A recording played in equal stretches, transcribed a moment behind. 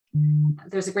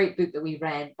there's a great book that we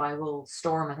read by Will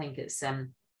Storm. I think it's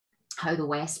How the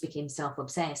West Became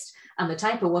Self-Obsessed. And the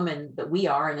type of women that we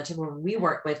are and the type of women we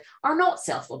work with are not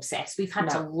self-obsessed. We've had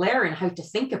to learn how to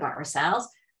think about ourselves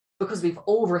because we've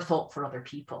overthought for other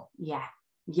people. Yeah.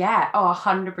 Yeah. Oh,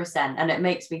 100%. And it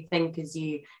makes me think, as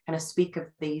you kind of speak of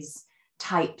these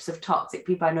types of toxic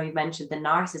people, I know you mentioned the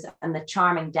narcissist and the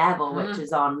charming devil, which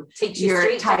is on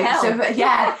your types of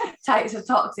types of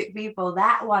toxic people.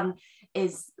 That one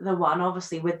is the one,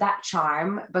 obviously, with that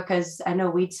charm, because I know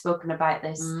we'd spoken about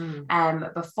this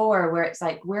before, where it's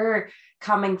like we're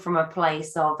coming from a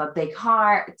place of a big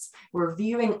heart, we're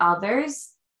viewing others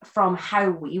from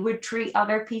how we would treat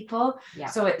other people.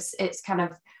 So it's kind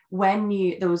of when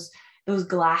those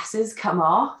glasses come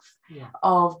off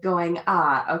of going,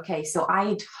 okay, so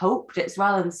I'd hoped as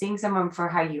well, and seeing someone for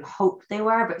how you hoped they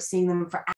were, but seeing them for